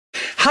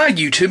Hi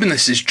YouTube, and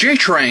this is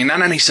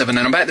JTrain997, and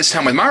I'm back this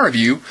time with my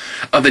review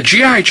of the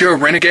G.I. Joe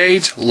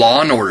Renegades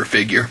Law and Order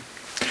figure.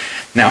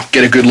 Now,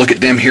 get a good look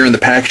at them here in the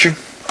packaging.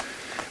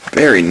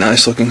 Very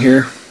nice looking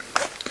here.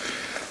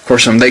 Of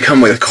course, they come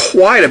with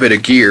quite a bit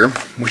of gear,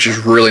 which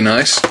is really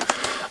nice.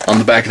 On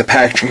the back of the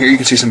packaging here, you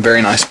can see some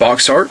very nice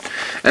box art.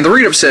 And the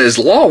read-up says,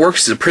 Law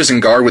works as a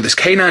prison guard with his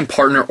canine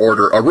partner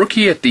Order. A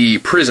rookie at the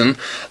prison,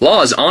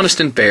 Law is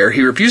honest and fair.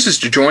 He refuses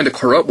to join the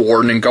corrupt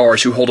warden and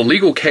guards who hold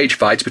illegal cage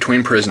fights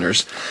between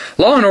prisoners.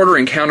 Law and Order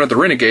encounter the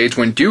Renegades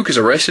when Duke is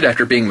arrested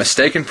after being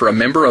mistaken for a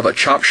member of a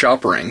chop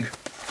shop ring.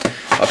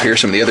 Up here,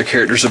 some of the other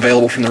characters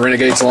available from the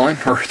Renegades line,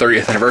 or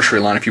 30th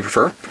anniversary line if you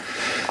prefer.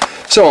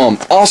 So,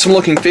 awesome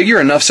looking figure.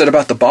 Enough said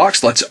about the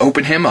box. Let's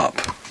open him up.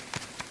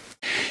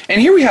 And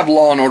here we have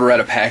Law and Order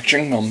out of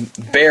packaging.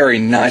 Very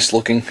nice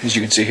looking, as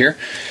you can see here.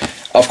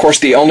 Of course,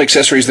 the only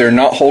accessories they're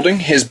not holding,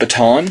 his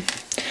baton,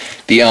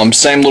 the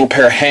same little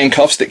pair of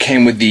handcuffs that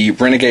came with the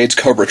Renegades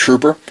Cobra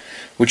Trooper,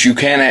 which you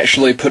can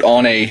actually put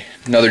on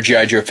another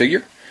G.I. Joe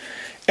figure,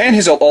 and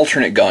his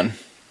alternate gun.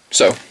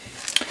 So,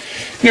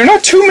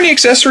 not too many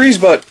accessories,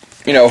 but,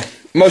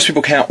 most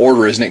people count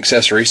Order as an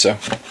accessory, so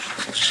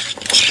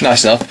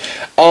nice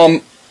enough.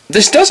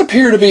 This does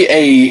appear to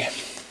be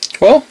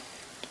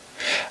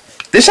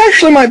this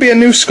actually might be a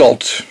new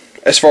sculpt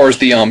as far as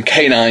the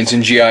canines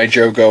in G.I.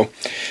 Joe go,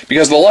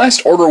 because the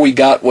last Order we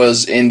got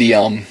was in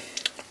the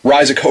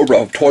Rise of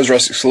Cobra Toys R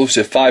Us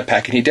exclusive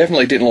 5-pack, and he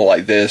definitely didn't look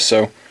like this,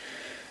 so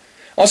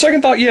on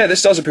second thought, yeah,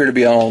 this does appear to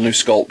be an all-new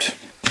sculpt.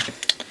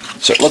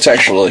 So let's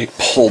actually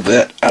pull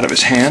that out of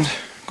his hand,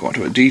 go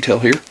into a detail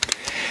here.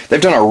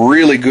 They've done a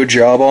really good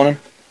job on him.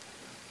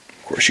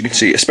 Of course, you can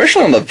see,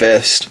 especially on the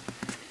vest,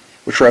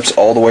 which wraps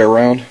all the way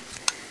around.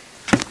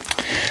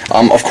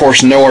 Of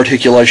course, no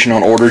articulation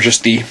on Order,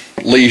 just the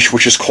leash,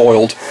 which is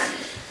coiled.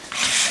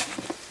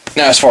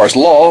 Now, as far as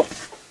Law,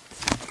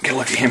 get a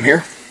look at him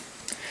here.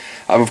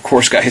 I've, of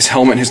course, got his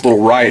helmet and his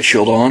little riot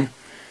shield on.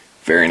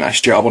 Very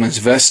nice job on his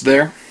vest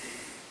there.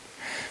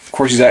 Of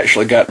course, he's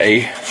actually got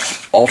a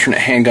alternate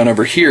handgun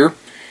over here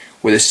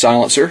with his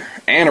silencer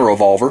and a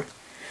revolver.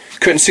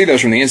 Couldn't see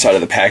those from the inside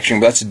of the packaging,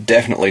 but that's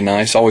definitely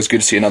nice. Always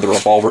good to see another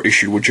revolver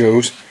issued with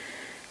Joe's.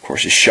 Of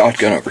course, his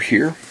shotgun over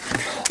here.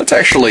 Let's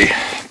actually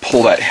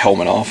pull that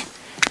helmet off.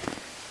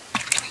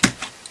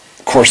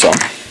 Of course,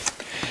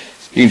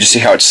 you can just see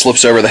how it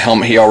slips over the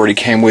helmet he already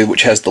came with,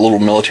 which has the little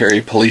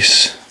military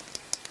police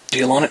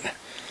deal on it.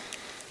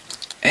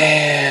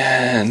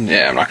 And,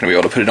 yeah, I'm not going to be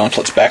able to put it on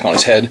until it's back on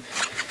his head.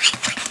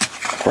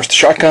 Of course, the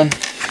shotgun.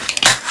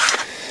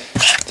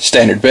 The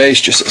standard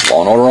base, just says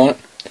Law and Order on it.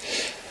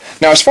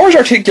 Now, as far as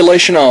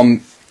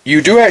articulation,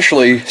 you do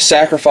actually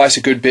sacrifice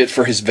a good bit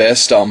for his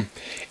vest.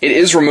 It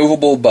is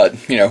removable, but,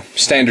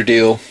 standard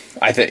deal.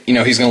 I think,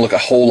 he's going to look a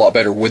whole lot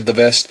better with the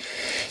vest.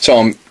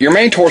 So, your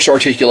main torso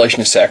articulation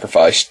is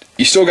sacrificed.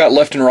 You still got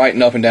left and right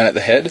and up and down at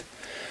the head.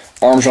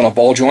 Arms on a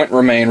ball joint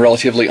remain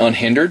relatively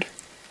unhindered.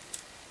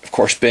 Of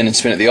course, bend and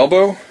spin at the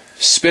elbow.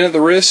 Spin at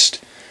the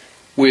wrist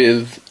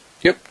with,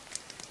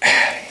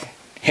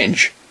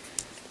 hinge.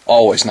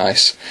 Always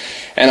nice.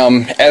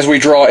 And as we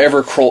draw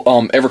ever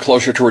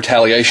closer to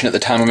Retaliation at the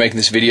time of making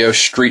this video,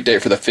 street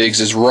date for the figs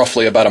is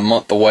roughly about a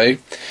month away.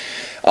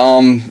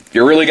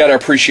 You really got to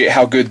appreciate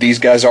how good these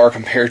guys are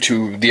compared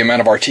to the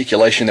amount of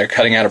articulation they're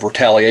cutting out of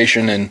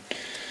Retaliation and,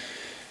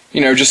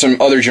 just some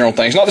other general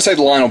things. Not to say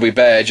the line will be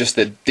bad, just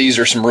that these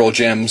are some real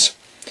gems.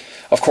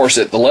 Of course,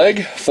 at the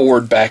leg,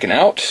 forward, back, and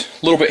out.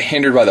 A little bit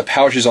hindered by the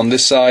pouches on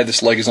this side.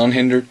 This leg is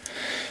unhindered.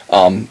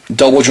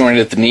 Double jointed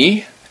at the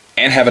knee,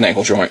 and have an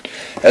ankle joint.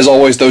 As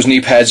always, those knee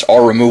pads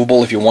are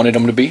removable if you wanted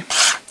them to be.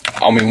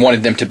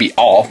 Wanted them to be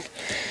off.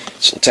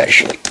 So let's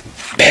actually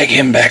bag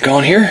him back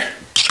on here.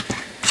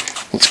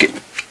 Let's get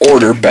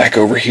Order back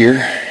over here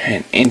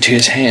and into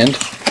his hand.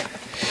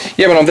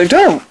 Yeah, but they've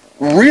done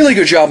a really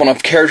good job on a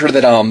character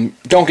that,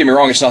 don't get me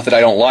wrong, it's not that I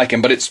don't like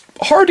him, but it's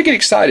hard to get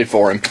excited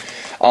for him.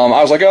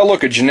 I was like, oh,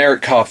 look, a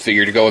generic cop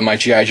figure to go with my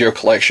G.I. Joe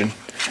collection.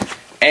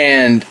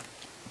 And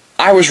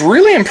I was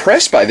really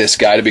impressed by this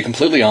guy, to be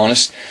completely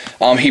honest.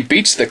 He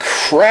beats the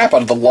crap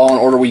out of the Law and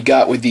Order we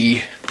got with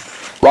the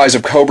Rise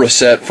of Cobra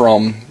set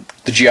from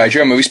the G.I.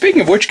 Joe movie.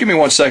 Speaking of which, give me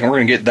 1 second, we're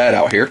going to get that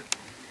out here.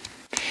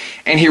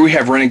 And here we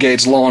have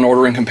Renegades Law and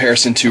Order in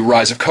comparison to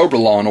Rise of Cobra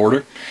Law and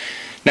Order.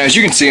 Now, as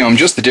you can see,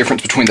 just the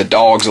difference between the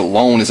dogs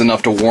alone is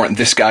enough to warrant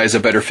this guy as a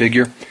better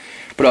figure.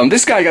 But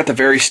this guy got the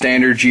very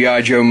standard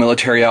G.I. Joe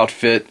military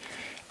outfit.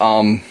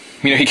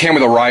 He came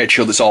with a riot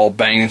shield that's all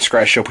banged and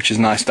scratched up, which is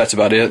nice. That's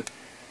about it.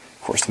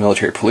 Of course, the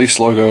military police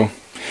logo.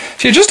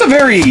 So yeah, just a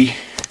very...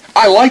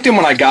 I liked him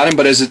when I got him,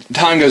 but as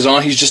time goes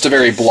on, he's just a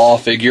very blah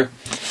figure.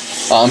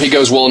 He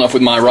goes well enough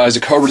with my Rise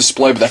of Cobra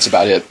display, but that's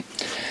about it.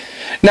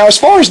 Now, as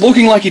far as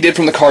looking like he did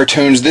from the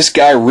cartoons, this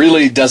guy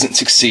really doesn't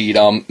succeed.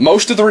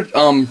 Most of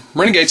the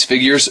Renegades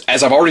figures,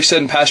 as I've already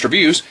said in past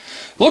reviews,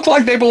 look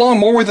like they belong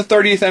more with the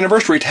 30th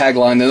anniversary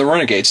tagline than the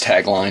Renegades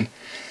tagline.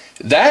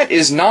 That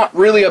is not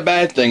really a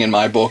bad thing in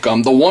my book.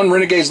 The one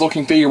Renegades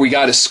looking figure we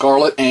got is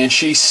Scarlet, and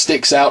she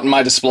sticks out in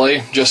my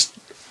display, just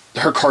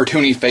her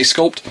cartoony face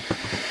sculpt.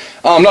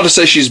 Not to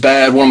say she's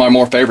bad, one of my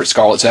more favorite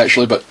Scarlets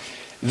actually, but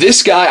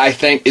this guy I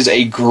think is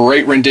a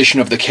great rendition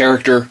of the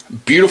character.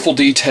 Beautiful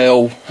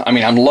detail. I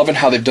mean, I'm loving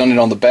how they've done it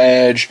on the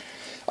badge,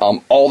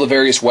 all the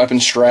various weapon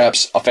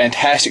straps, a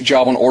fantastic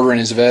job on ordering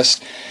his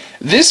vest.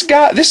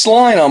 This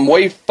line,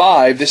 Wave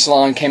 5, this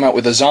line came out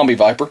with a Zombie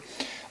Viper.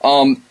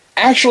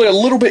 Actually a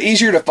little bit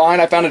easier to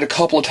find. I found it a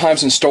couple of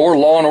times in store.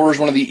 Law and Order is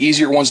one of the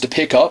easier ones to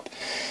pick up.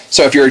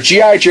 So if you're a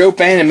G.I. Joe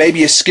fan and maybe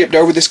you skipped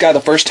over this guy the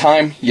first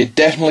time, you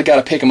definitely got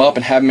to pick him up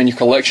and have him in your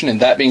collection. And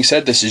that being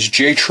said, this is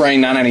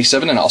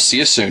JTrain997, and I'll see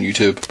you soon,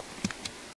 YouTube.